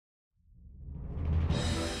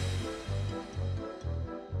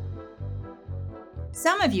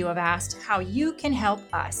Some of you have asked how you can help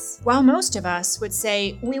us, while most of us would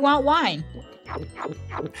say we want wine.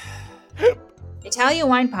 Italian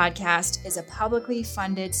Wine Podcast is a publicly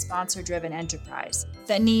funded, sponsor-driven enterprise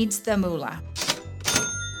that needs the moolah.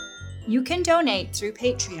 You can donate through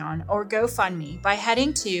Patreon or GoFundMe by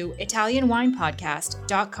heading to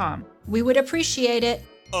ItalianWinePodcast.com. We would appreciate it.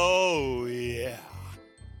 Oh, yeah.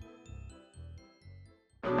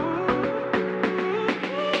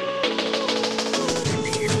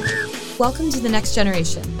 Welcome to The Next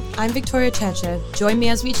Generation. I'm Victoria Ceche. Join me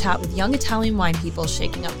as we chat with young Italian wine people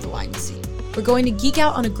shaking up the wine scene. We're going to geek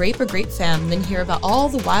out on a grape or grape fam, then hear about all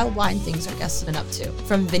the wild wine things our guests have been up to,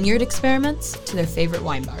 from vineyard experiments to their favorite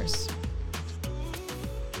wine bars.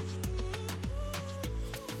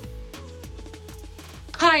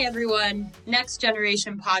 Hi, everyone. Next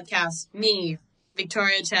Generation Podcast. Me,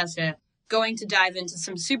 Victoria Ceche, going to dive into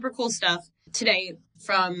some super cool stuff today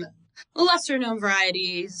from lesser-known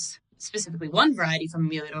varieties, specifically one variety from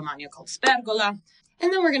Emilia-Romagna called Spergola.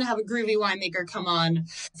 And then we're going to have a groovy winemaker come on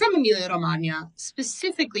from Emilia-Romagna,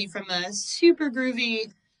 specifically from a super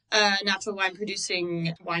groovy natural wine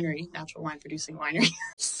producing winery.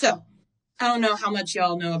 So, I don't know how much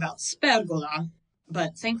y'all know about Spergola,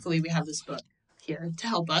 but thankfully we have this book here to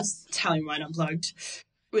help us, Italian Wine Unplugged,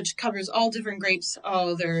 which covers all different grapes,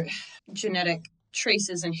 all their genetic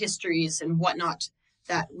traces and histories and whatnot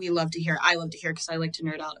that we love to hear. I love to hear because I like to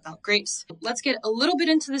nerd out about grapes. Let's get a little bit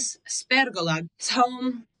into this Spergola. It's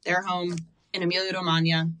home, their home in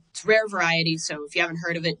Emilia-Romagna. It's a rare variety, so if you haven't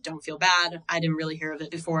heard of it, don't feel bad. I didn't really hear of it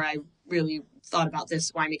before I really thought about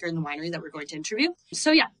this winemaker and the winery that we're going to interview.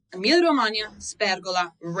 So yeah, Emilia-Romagna,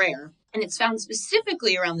 Spergola, rare. And it's found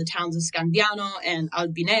specifically around the towns of Scandiano and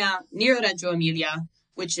Albinea near Reggio Emilia,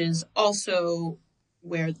 which is also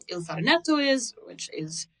where Il Farinetto is, which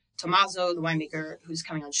is Tommaso, the winemaker who's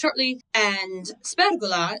coming on shortly. And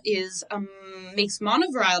Spergola makes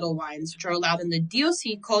monovarietal wines, which are allowed in the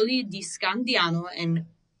DOC Colli di Scandiano and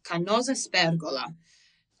Canosa Spergola.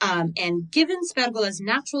 And given Spergola's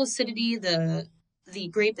natural acidity, the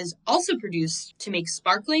grape is also produced to make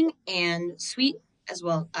sparkling and sweet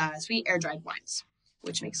sweet air-dried wines,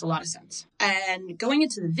 which makes a lot of sense. And going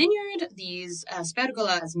into the vineyard, these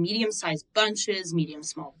Spergola has medium-sized bunches,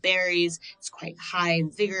 medium-small berries. It's quite high in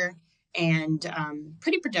vigor and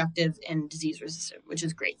pretty productive and disease-resistant, which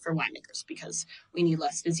is great for winemakers because we need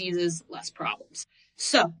less diseases, less problems.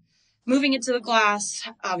 So, moving into the glass,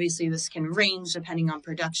 obviously this can range depending on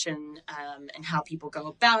production and how people go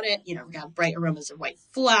about it. You know, we got bright aromas of white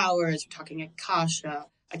flowers. We're talking acacia,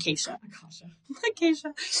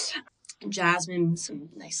 jasmine, some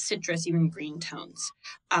nice citrus, even green tones.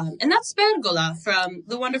 And that's Spergola from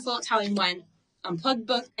the wonderful Italian Wine Unplugged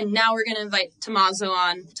book. And now we're going to invite Tommaso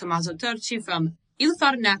on, Tommaso Turci from Il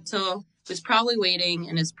Farinetto, who's probably waiting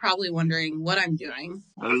and is probably wondering what I'm doing.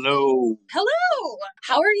 Hello. Hello!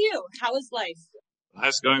 How are you? How is life?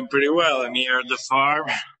 Life's going pretty well. I'm here at the farm,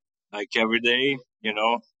 like every day,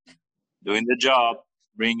 doing the job,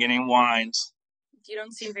 bringing in wines. You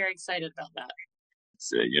don't seem very excited about that.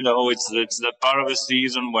 It's the part of the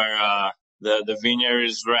season where the vineyard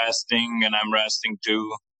is resting and I'm resting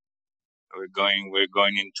too. We're going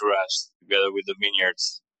into rest together with the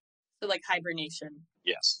vineyards. So like hibernation.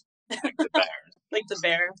 Yes, like the bear. Like the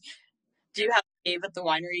bear. Do you have a cave at the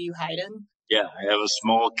winery you hide in? Yeah, I have a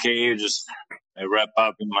small cave. I wrap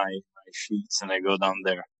up in my sheets and I go down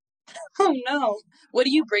there. Oh no! What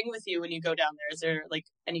do you bring with you when you go down there? Is there like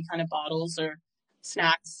any kind of bottles or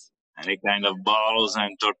snacks? Any kind of bottles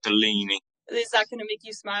and tortellini. Is that going to make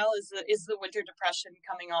you smile? Is the winter depression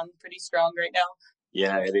coming on pretty strong right now?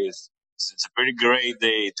 Yeah, it is. It's a pretty great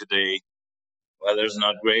day today. Weather's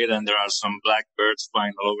not great, and there are some blackbirds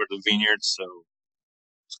flying all over the vineyard, so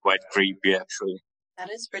it's quite creepy, actually. That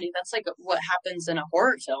is pretty. That's like what happens in a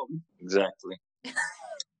horror film. Exactly.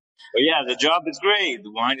 But yeah, the job is great.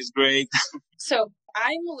 The wine is great. So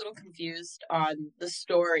I'm a little confused on the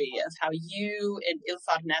story of how you and Il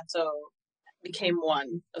Farinetto became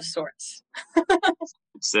one of sorts.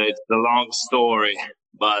 It's a long story,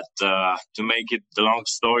 but to make it the long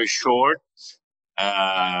story short,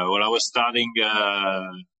 when I was studying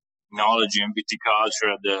enology and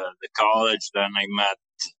viticulture at the college, then I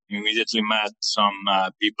immediately met some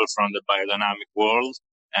people from the biodynamic world,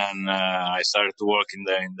 and I started to work in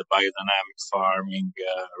the biodynamic farming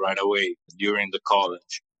right away during the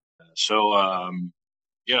college. So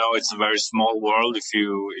it's a very small world if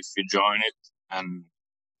you join it, and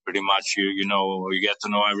pretty much you get to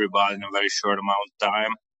know everybody in a very short amount of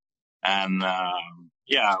time. And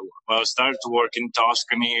I started to work in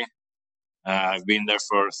Tuscany. I've been there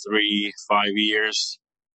for 5 years.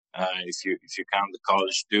 if you count the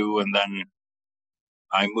college too. And then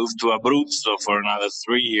I moved to Abruzzo for another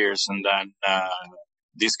 3 years, and then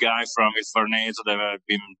this guy from Il Forneto that I've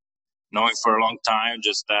been knowing for a long time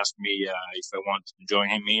just asked me if I wanted to join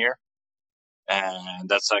him here, and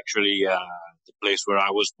that's actually the place where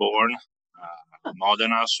I was born,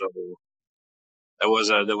 Modena. So there was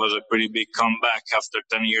a pretty big comeback after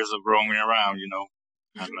 10 years of roaming around, and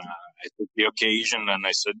I took the occasion and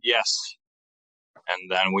I said yes,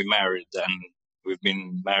 and then we married, and we've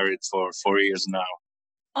been married for 4 years now.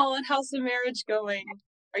 Oh, and how's the marriage going?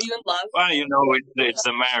 Are you in love? Well, it's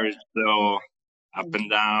a marriage, so up and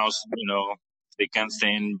downs, thick and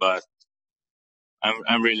thin, but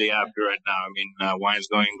I'm really happy right now. I mean, wine's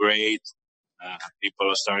going great. People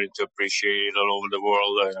are starting to appreciate it all over the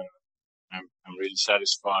world. I'm really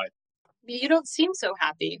satisfied. You don't seem so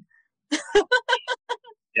happy.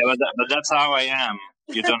 Yeah, but that's how I am.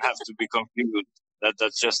 You don't have to be confused.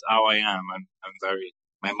 That's just how I am.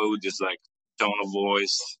 My mood is like tone of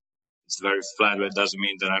voice. It's very flat, but it doesn't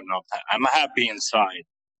mean that I'm not. I'm happy inside.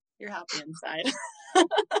 You're happy inside.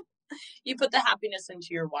 You put the happiness into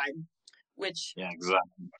your wine, which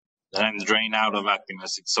exactly. Then I'm drained out of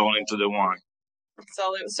happiness. It's all into the wine.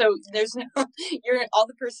 So there's you're all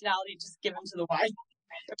the personality just given to the wine.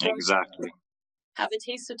 Exactly. Have a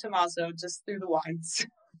taste of Tommaso just through the wines.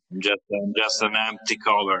 I'm just an empty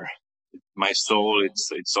cover. My soul,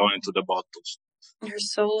 it's all into the bottles. Your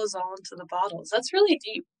soul is all into the bottles. That's really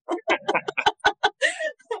deep.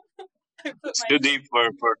 It's too deep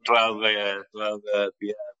for 12 p.m. 12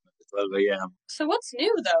 a.m. So what's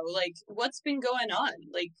new though? Like, what's been going on?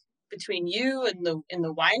 Like, between you and the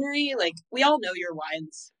winery? Like, we all know your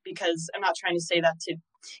wines, because I'm not trying to say that to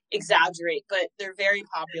exaggerate, but they're very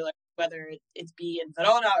popular, whether it be in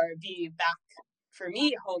Verona or be back for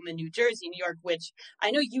me home in New Jersey, New York, which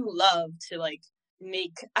I know you love to like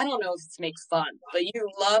make, I don't know if it's make fun, but you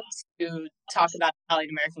love to talk about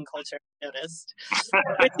Italian American culture, I noticed.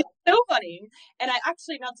 Which is so funny. And I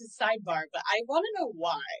actually, not to sidebar, but I want to know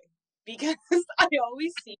why. Because I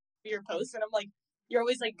always see your posts and I'm like, you're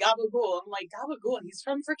always like Gabagool. I'm like, Gabagool, he's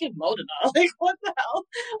from freaking Modena. Like, what the hell?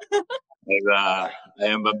 I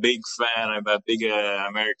am a big fan. I'm a big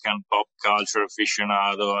American pop culture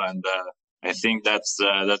aficionado, and I think that's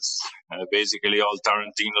basically all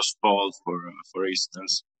Tarantino's fault, for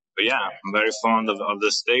instance. But yeah, I'm very fond of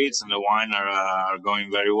the States, and the wine are going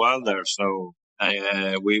very well there. So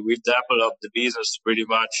we've doubled up the business pretty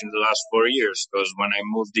much in the last 4 years, because when I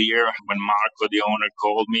moved here, when Marco, the owner,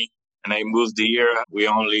 called me, and I moved here, we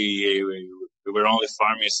were only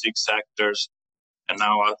farming 6 hectares, and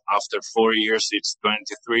now after 4 years, it's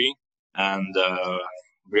 23, and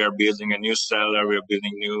we are building a new cellar, we are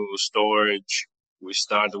building new storage. We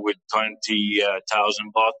started with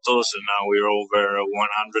 20,000 bottles, and now we're over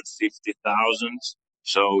 150,000.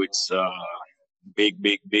 So it's big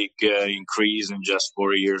increase in just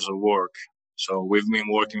 4 years of work. So we've been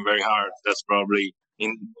working very hard. That's probably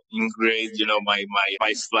ingrained, my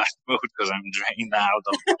flat mood, because I'm drained out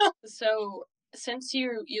of. So since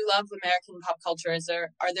you love American pop culture,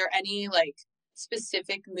 are there any like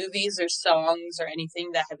specific movies or songs or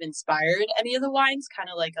anything that have inspired any of the wines? Kind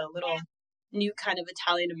of like a little new kind of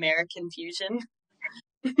Italian American fusion.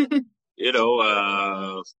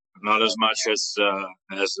 Not as much as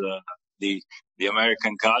the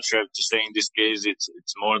American culture. I have to say, in this case,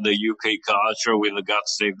 it's more the UK culture with the God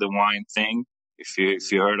Save the Wine thing. If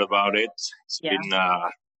you heard about it, it's been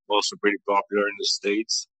also pretty popular in the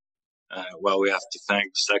States. We have to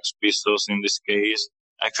thank the Sex Pistols in this case.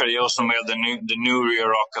 Actually, also made the new Rio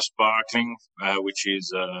Rocca Sparkling, which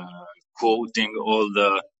is quoting all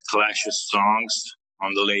the Clash's songs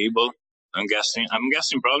on the label. I'm guessing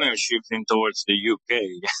probably I'm shifting towards the UK.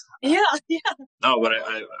 Yeah. No, but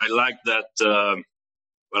I like that.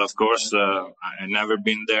 Well, of course, I've never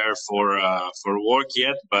been there for work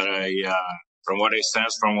yet, but from what I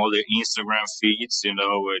sense from all the Instagram feeds, it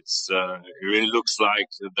really looks like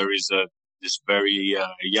there is this very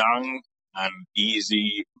young and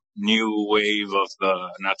easy new wave of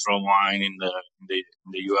natural wine in the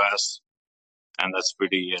US, and that's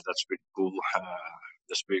pretty cool.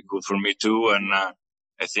 That's pretty cool for me too, and I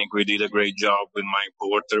think we did a great job with my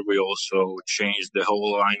importer. We also changed the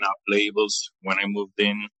whole lineup labels when I moved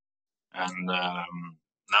in, and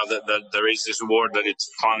now that there is this word that it's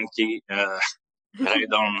funky, that I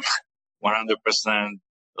don't 100%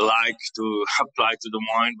 like to apply to the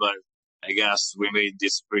wine, but I guess we made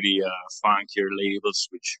this pretty funkier labels,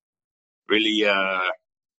 which really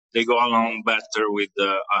they go along better with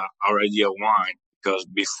our idea of wine, because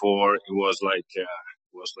before it was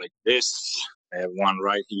like this. I have one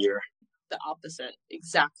right here. the opposite,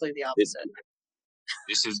 exactly the opposite.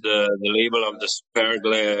 This is the label of the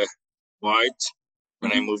Spergele White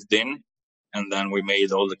when I moved in, and then we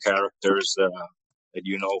made all the characters that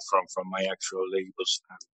you know from my actual labels.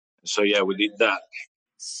 So yeah, we did that.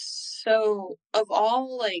 So of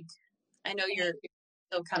all, like, I know you're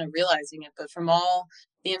still kind of realizing it, but from all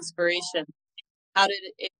the inspiration, how did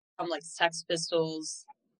it become like Sex Pistols,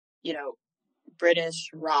 you know, British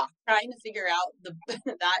rock? Trying to figure out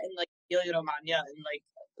that in like Emilia Romagna and like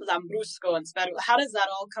Lambrusco and Spergolo. How does that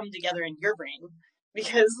all come together in your brain?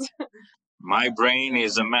 Because my brain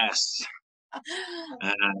is a mess.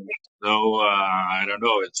 And so I don't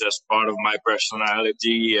know. It's just part of my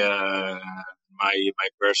personality, my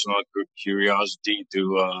personal curiosity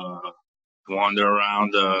to wander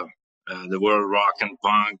around the world, rock and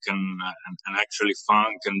punk, and actually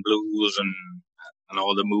funk and blues and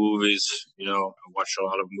all the movies. You know, I watch a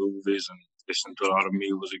lot of movies and listen to a lot of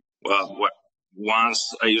music. Well, once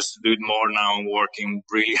I used to do it more. Now I'm working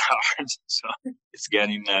really hard, so it's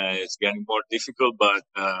getting more difficult. But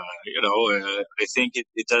I think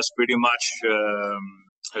it has pretty much.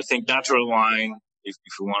 I think natural wine, if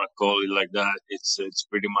you want to call it like that, it's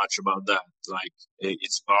pretty much about that. Like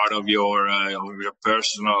it's part of your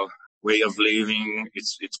personal way of living.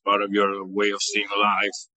 It's part of your way of seeing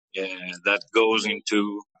life. That goes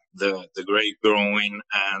into the grape growing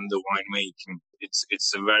and the winemaking.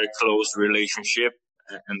 It's a very close relationship,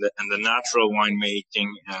 and the natural winemaking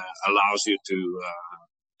allows you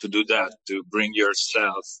to do that, to bring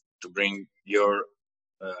yourself, to bring your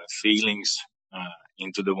feelings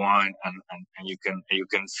into the wine, and you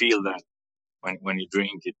can feel that when you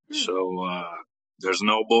drink it. So there's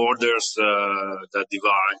no borders that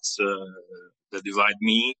divide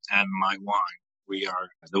me and my wine.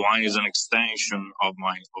 The wine is an extension of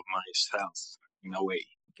myself in a way.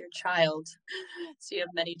 your child, so you have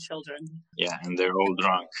many children. Yeah, and they're all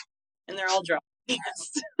drunk.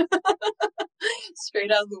 Yes.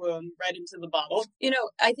 Straight out of the womb, right into the bottle. You know,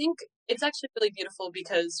 I think it's actually really beautiful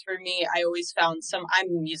because for me, I always found I'm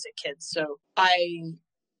a music kid, so I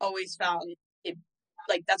always found it,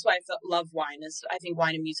 like, that's why I love wine. Is I think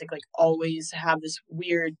wine and music, like, always have this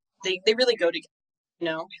weird, they really go together, you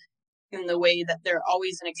know, in the way that they're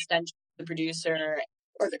always an extension of the producer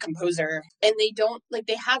or the composer, and they don't, like,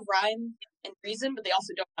 they have rhyme and reason, but they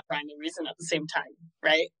also don't have rhyme and reason at the same time,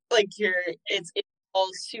 right? Like, it's all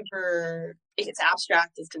super, it's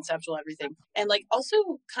abstract, it's conceptual, everything. And, like, also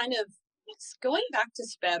kind of going back to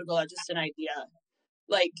Spergola, just an idea,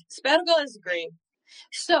 like, Spergola is great.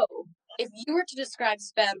 So if you were to describe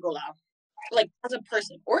Spergola, like, as a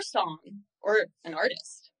person or song or an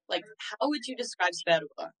artist, like, how would you describe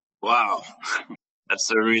Spergola? Wow, that's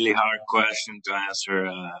a really hard question to answer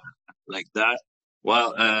like that.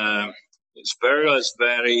 Well, Spergola is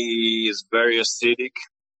very acidic,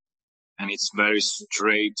 and it's very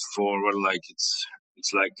straightforward. Like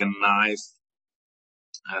it's like a knife,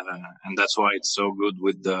 and that's why it's so good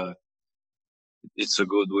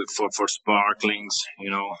for sparklings.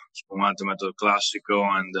 You know, Spumante Metodo Classico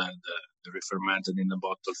and the re-fermented in the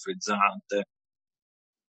bottle Frizzante.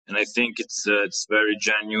 And I think it's very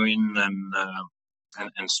genuine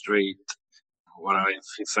and straight.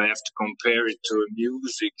 If I have to compare it to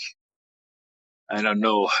music, I don't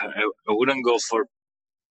know. I wouldn't go for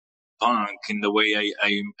punk in the way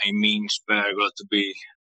I mean Spergola to be.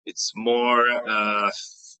 It's more.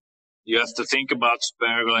 You have to think about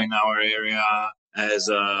Spergola in our area as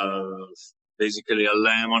basically a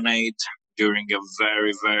lemonade during a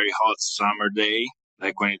very, very hot summer day,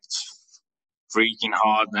 like when it's freaking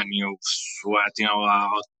hot and you're sweating all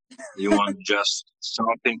out. You want just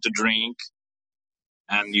something to drink,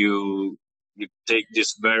 and you take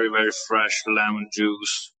this very, very fresh lemon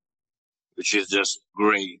juice, which is just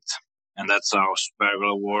great. And that's how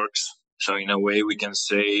Spergola works. So in a way, we can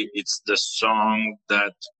say it's the song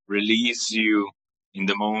that relieves you in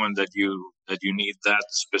the moment that you need that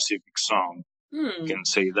specific song. You can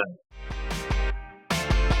say that.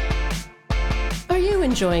 Are you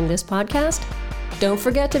enjoying this podcast? Don't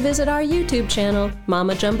forget to visit our YouTube channel,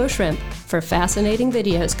 Mama Jumbo Shrimp, for fascinating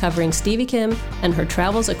videos covering Stevie Kim and her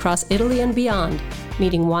travels across Italy and beyond,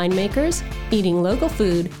 meeting winemakers, eating local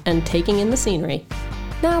food, and taking in the scenery.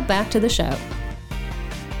 Now back to the show.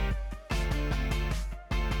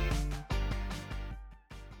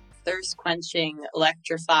 Thirst-quenching,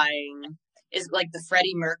 electrifying, is like the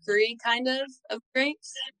Freddie Mercury kind of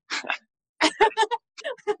grapes. Does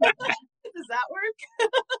that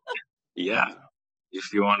work? Yeah,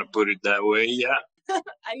 if you want to put it that way, yeah.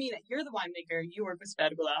 I mean, you're the winemaker. You work with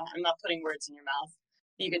Spergola. I'm not putting words in your mouth.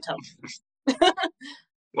 You can tell me.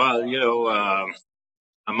 Well,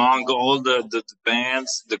 among all the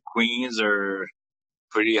bands, the Queens are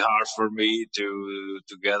pretty hard for me to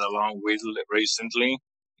get along with recently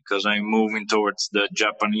because I'm moving towards the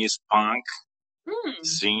Japanese punk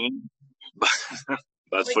scene. But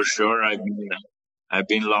Wait, for sure, I've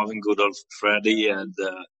been loving good old Freddie, and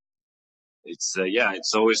it's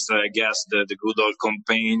always I guess the good old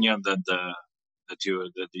companion that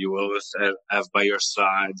you always have by your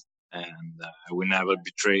side, and will never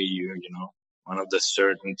betray you. You know, one of the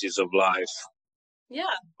certainties of life.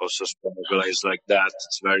 yeah, Also, Sparkle is like that.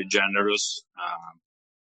 It's very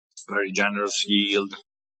generous yield,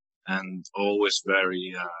 and always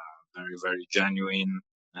very genuine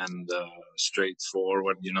and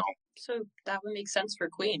straightforward. You know. so that would make sense for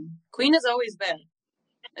Queen. Queen has always been,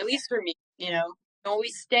 at least for me, you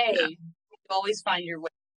always stay, Yeah. you always find your way,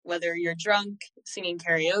 whether you're drunk, singing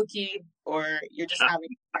karaoke, or you're just having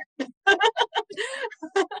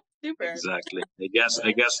super. Exactly. I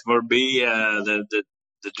guess for me,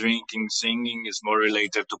 the drinking singing is more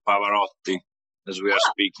related to Pavarotti, as we are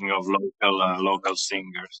speaking of local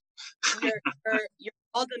singers. Your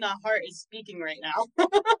Modena heart is speaking right now.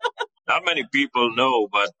 Not many people know,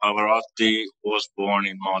 but Pavarotti was born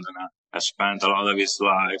in Modena. Has spent a lot of his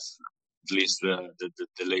life, at least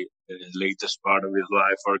the latest part of his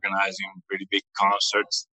life, organizing pretty big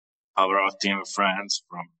concerts. Pavarotti in France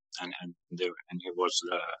and he was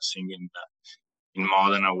singing in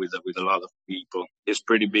Modena with a lot of people. He's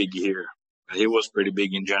pretty big here. He was pretty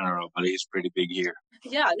big in general, but he's pretty big here.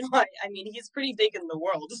 Yeah, no, I mean, he's pretty big in the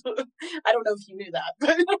world. I don't know if you knew that,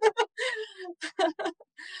 but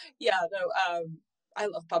yeah, no, I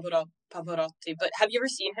love Pavarotti, but have you ever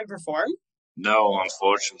seen him perform? No,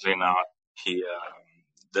 unfortunately not. He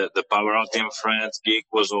the Pavarotti in France gig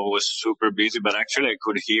was always super busy, but actually I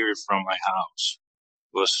could hear it from my house.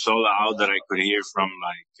 It was so loud that I could hear from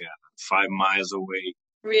like 5 miles away.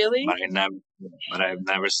 Really? But I've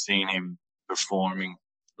never seen him performing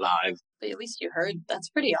live. But at least you heard. That's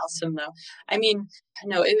pretty awesome, though. I mean,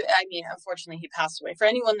 no, unfortunately, he passed away. For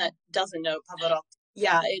anyone that doesn't know Pavarotti,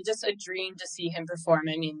 yeah, it's just a dream to see him perform.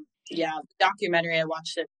 I mean, yeah, the documentary, I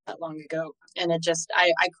watched it that long ago, and it just,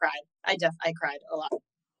 I cried. I cried a lot.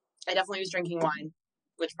 I definitely was drinking wine,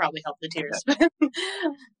 which probably helped the tears.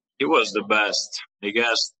 He was the best. I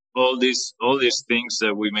guess all these things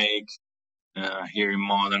that we make here in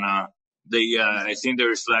Modena, I think they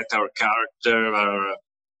reflect our character, our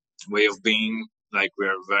way of being. Like we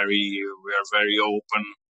are very open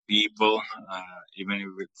people,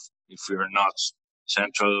 even if we are not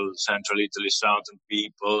central Italy southern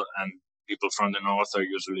people, and people from the north are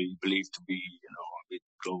usually believed to be a bit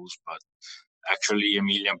close, but actually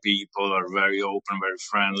Emilian people are very open, very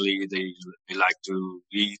friendly. They like to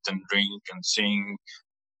eat and drink and sing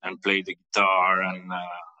and play the guitar and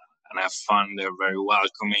have fun. They're very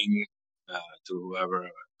welcoming to whoever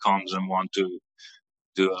comes and want to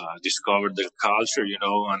discover their culture,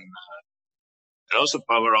 and also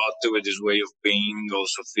Pavarotti with his way of being,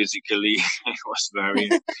 also physically, he was very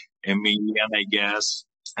Emilian, I guess.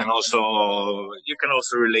 And also, you can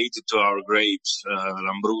also relate it to our grapes,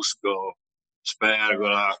 Lambrusco,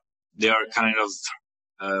 Spergola. They are kind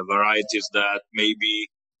of varieties that maybe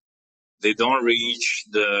they don't reach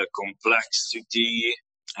the complexity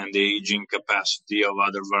and the aging capacity of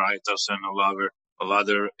other varietals and of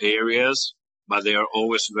other areas, but they are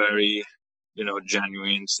always very,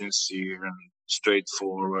 genuine, sincere, and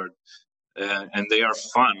straightforward, and they are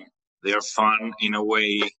fun. They are fun in a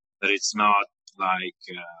way that it's not like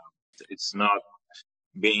it's not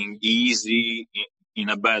being easy in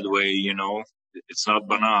a bad way. It's not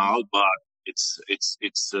banal, but it's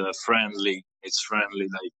friendly. It's friendly,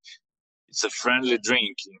 like it's a friendly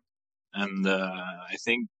drinking, and I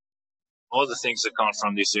think all the things that come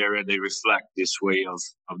from this area, they reflect this way of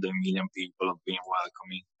the Emilian people, of being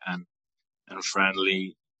welcoming and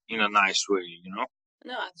friendly in a nice way,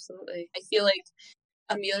 No, absolutely. I feel like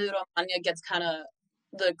Emilia Romagna gets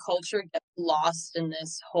the culture gets lost in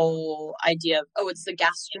this whole idea of, oh, it's the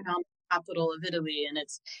gastronomic capital of Italy, and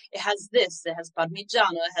it has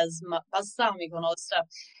Parmigiano, it has balsamico and all this stuff.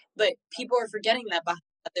 But people are forgetting that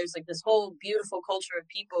there's like this whole beautiful culture of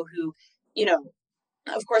people who,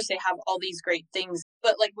 of course they have all these great things,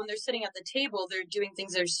 but like when they're sitting at the table, they're doing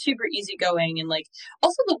things that are super easygoing, and like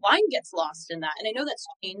also the wine gets lost in that. And I know that's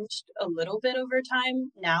changed a little bit over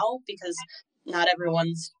time now because not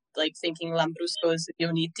everyone's like thinking Lambrusco is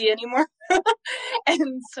Uniti anymore.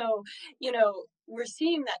 And so, we're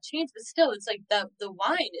seeing that change, but still it's like the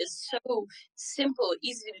wine is so simple,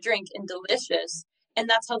 easy to drink, and delicious. And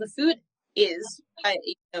that's how the food is.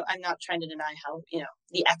 I'm not trying to deny how,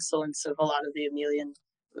 the excellence of a lot of the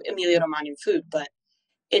Emilia Romagna food, but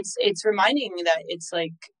it's reminding me that it's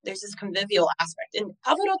like there's this convivial aspect, and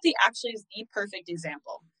Pavarotti actually is the perfect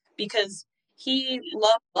example because he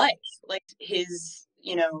loved life, like his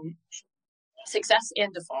success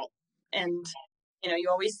and default, and you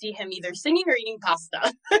always see him either singing or eating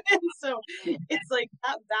pasta, and so it's like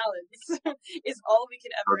that balance is all we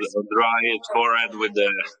could ever or dry his forehead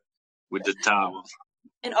with the towel.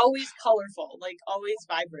 And always colorful, like always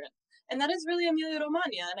vibrant. And that is really Emilia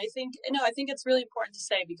Romagna. And I think it's really important to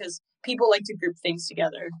say because people like to group things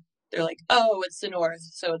together. They're like, oh, it's the North,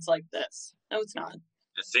 so it's like this. No, it's not.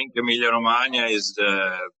 I think Emilia Romagna is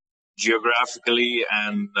geographically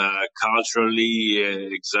and culturally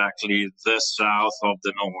exactly the south of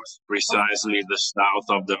the North, precisely the south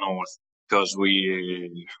of the North, because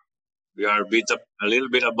we are a little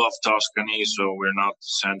bit above Tuscany, so we're not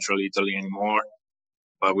central Italy anymore,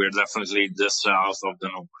 but we're definitely the south of the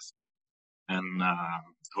North. And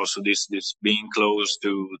also this being close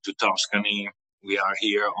to Tuscany, we are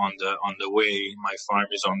here on the way. My farm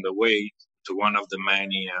is on the way to one of the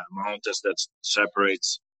many mountains that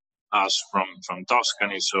separates us from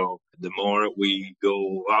Tuscany. So the more we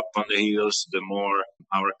go up on the hills, the more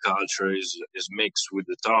our culture is mixed with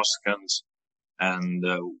the Tuscans. And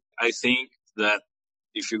I think that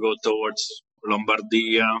if you go towards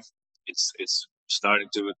Lombardia, it's starting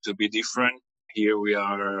to be different. Here we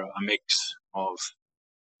are a mix of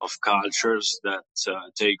cultures that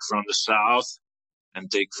take from the south and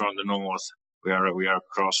take from the north. We are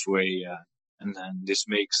crossway, and then this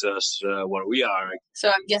makes us what we are. So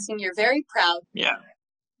I'm guessing you're very proud. Yeah.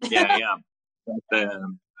 But,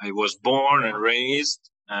 I was born and raised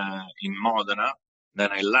in Modena.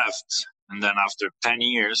 Then I left, and then after 10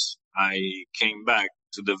 years, I came back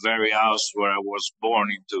to the very house where I was born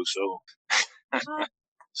into. So,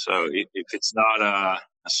 so if it's not a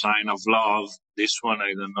sign of love, this one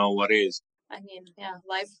I don't know what is. I mean, yeah,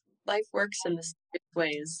 life works in this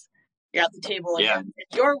ways. You're at the table again.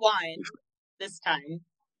 Yeah. Your wine this time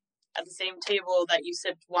at the same table that you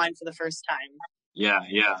sipped wine for the first time. Yeah.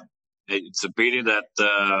 It's a pity that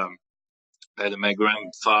my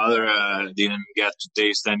grandfather didn't get to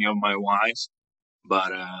taste any of my wines,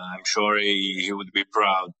 but I'm sure he would be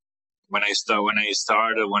proud. When I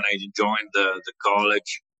joined the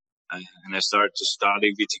college, and I started to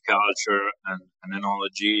study viticulture and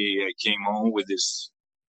enology, I came home with this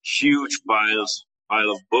huge pile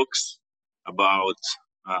of books about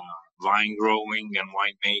vine growing and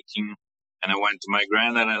winemaking. And I went to my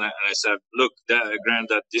granddad and I said, look,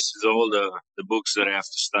 granddad, this is all the books that I have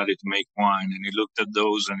to study to make wine. And he looked at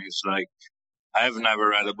those and he's like, I have never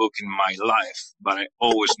read a book in my life, but I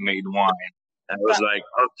always made wine. And I was like,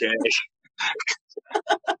 okay.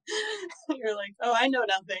 You're like, oh, I know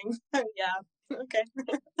nothing. Yeah, okay.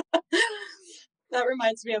 That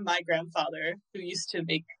reminds me of my grandfather, who used to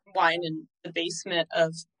make wine in the basement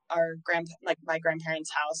of our my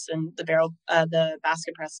grandparents' house, and the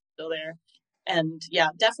basket press is still there. And yeah,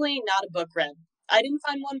 definitely not a book read. I didn't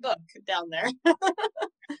find one book down there.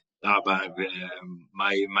 No, but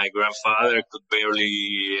my grandfather could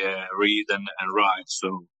barely read and write,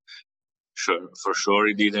 so for sure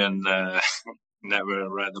he didn't. Never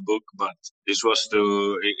read a book, but this was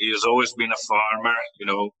he has always been a farmer,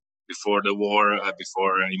 before the war,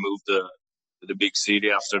 before he moved to the big city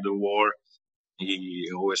after the war. He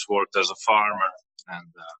always worked as a farmer,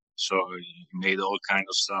 and so he made all kind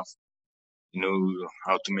of stuff. He knew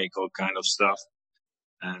how to make all kind of stuff,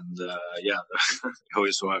 and yeah, he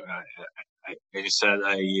always he said,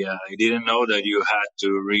 I didn't know that you had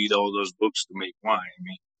to read all those books to make wine. I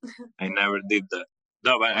mean, I never did that.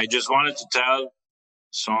 No, but I just wanted to tell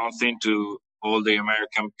something to all the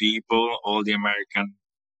American people, all the American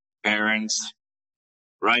parents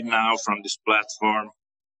right now from this platform.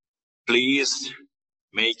 Please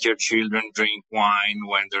make your children drink wine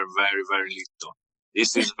when they're very, very little.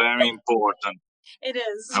 This is very important. It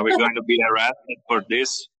is. Are we going to be arrested for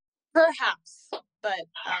this? Perhaps, but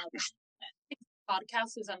the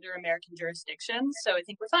podcast is under American jurisdiction, so I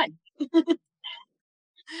think we're fine.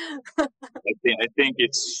 I think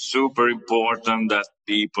it's super important that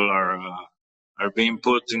people are being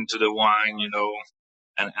put into the wine,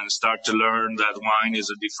 and start to learn that wine is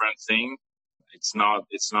a different thing. It's not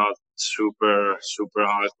super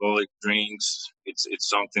alcoholic drinks. It's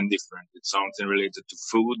something different. It's something related to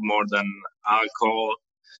food more than alcohol,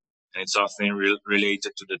 and it's something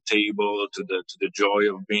related to the table, to the joy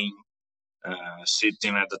of being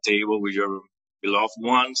sitting at the table with your beloved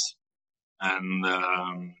ones. And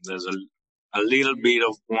there's a little bit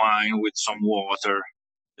of wine with some water,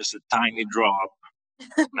 just a tiny drop,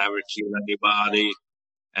 never kill anybody.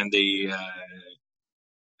 And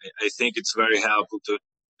I think it's very helpful to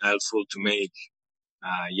helpful to make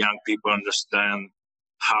young people understand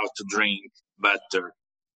how to drink better.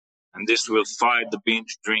 And this will fight the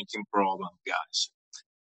binge drinking problem, guys.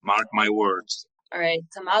 Mark my words. All right,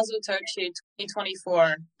 Tommaso Tocci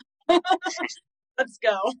 2024. Let's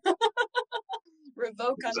go.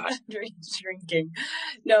 Revoke on underage drinking.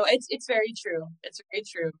 No, it's very true. It's very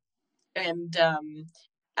true. And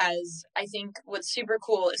as I think what's super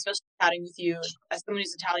cool, especially chatting with you as someone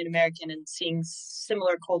who's Italian American and seeing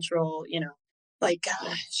similar cultural, like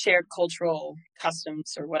shared cultural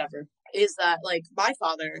customs or whatever, is that like my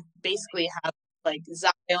father basically had like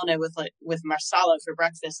Zaglione with Marsala for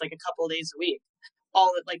breakfast like a couple of days a week,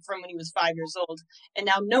 all like from when he was 5 years old, and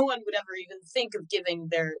now no one would ever even think of giving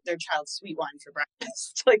their child sweet wine for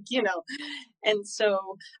breakfast, and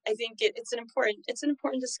so I think it's an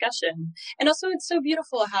important discussion, and also it's so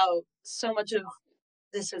beautiful how so much of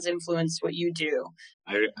this has influenced what you do.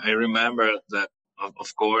 I remember that,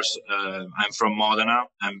 of course, I'm from Modena,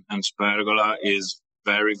 and Spergola is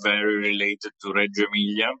very, very related to Reggio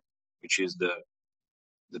Emilia, which is the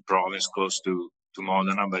province close to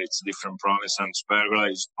Modena, but it's a different province, and Spergola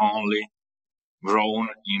is only grown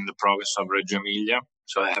in the province of Reggio Emilia.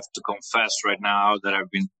 So I have to confess right now that I've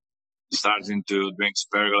been starting to drink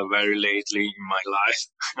Spergola very lately in my life,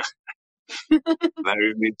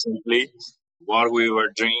 very recently. What we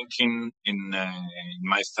were drinking in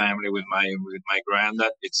my family with my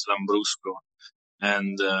granddad, it's Lambrusco,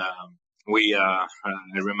 and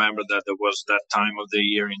I remember that there was that time of the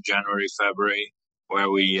year in January, February, where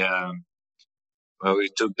we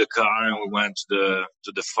took the car and we went to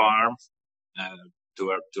the farm,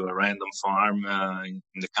 to a random farm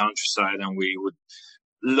in the countryside, and we would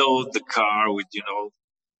load the car with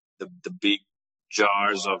the big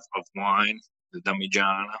jars of wine, the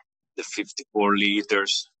Damigiana, the 54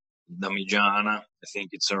 liters Damigiana. I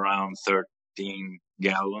think it's around 13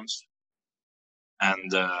 gallons,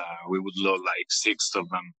 and we would load like 6 of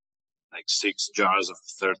them, like 6 jars of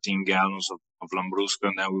 13 gallons of Lambrusco,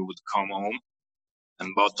 and then we would come home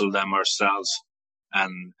and bottle them ourselves.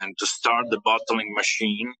 And to start the bottling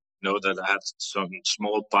machine, that had some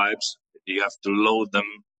small pipes, you have to load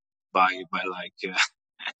them by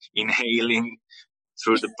inhaling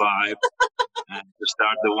through the pipe and to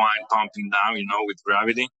start the wine pumping down, with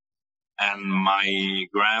gravity. And my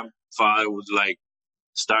grandfather would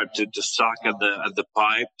start to suck at the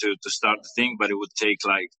pipe to start the thing, but it would take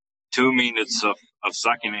 2 minutes of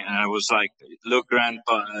sucking it, and I was like, "Look,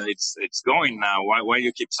 Grandpa, it's going now. Why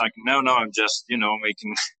you keep sucking?" No, I'm just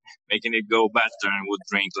making it go better, and would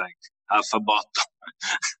drink half a bottle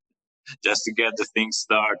just to get the thing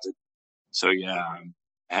started. So yeah,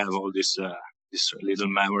 I have all this little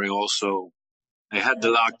memory. Also, I had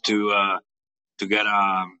the luck to get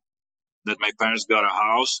that my parents got a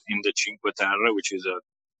house in the Cinque Terre, which is a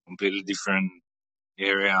completely different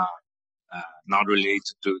area. Not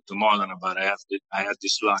related to Modena, but I had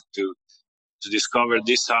this luck to discover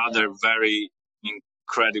this other very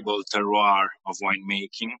incredible terroir of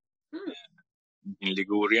winemaking in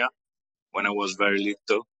Liguria when I was very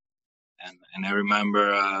little, and I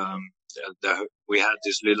remember we had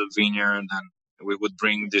this little vineyard, and we would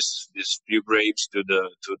bring this few grapes to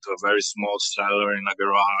a very small cellar in a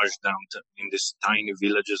garage down in these tiny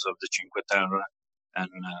villages of the Cinque Terre, and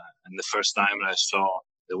the first time I saw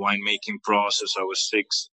the winemaking process, I was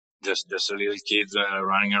 6, just a little kid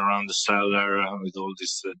running around the cellar with all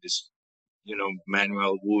this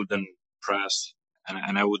manual wooden press,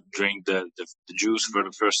 and I would drink the juice for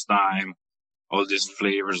the first time. All these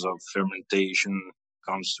flavors of fermentation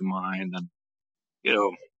comes to mind, and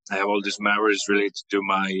I have all these memories related to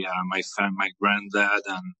my granddad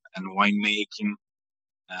and winemaking,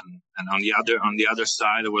 and on the other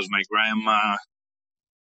side there was my grandma,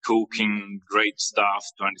 cooking great stuff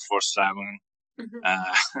 24/7,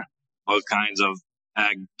 all kinds of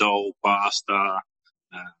egg, dough, pasta.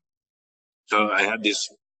 So I had these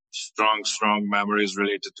strong memories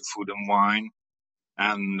related to food and wine,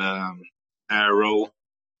 and Arrow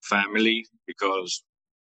family, because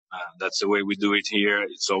that's the way we do it here.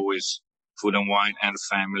 It's always food and wine and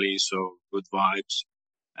family, so good vibes.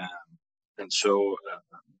 And so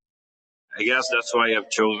I guess that's why I've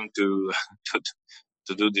chosen to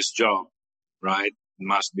do this job, right? It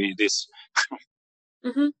must be this.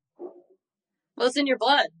 Well, it's in your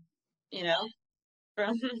blood, It's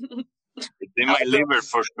in my liver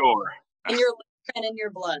for sure. In your liver and in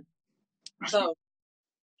your blood, both.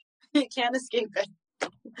 You can't escape it.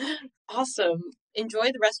 Awesome. Enjoy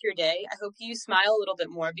the rest of your day. I hope you smile a little bit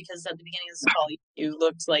more because at the beginning of this call, you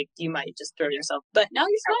looked like you might just throw yourself, but now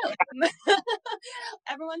you're smiling.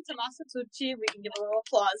 Everyone, Tommaso Tucci, we can give a little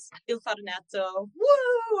applause. Il Farnetto.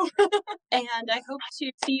 Woo! And I hope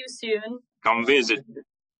to see you soon. Come visit.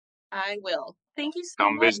 I will. Thank you so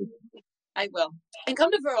Come much. visit. I will. And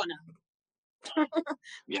come to Verona.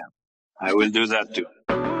 Yeah, I will do that too.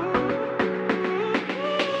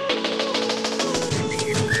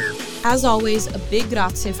 As always, a big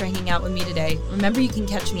grazie for hanging out with me today. Remember, you can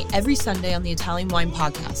catch me every Sunday on the Italian Wine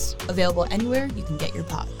Podcast, available anywhere you can get your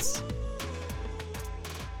pods.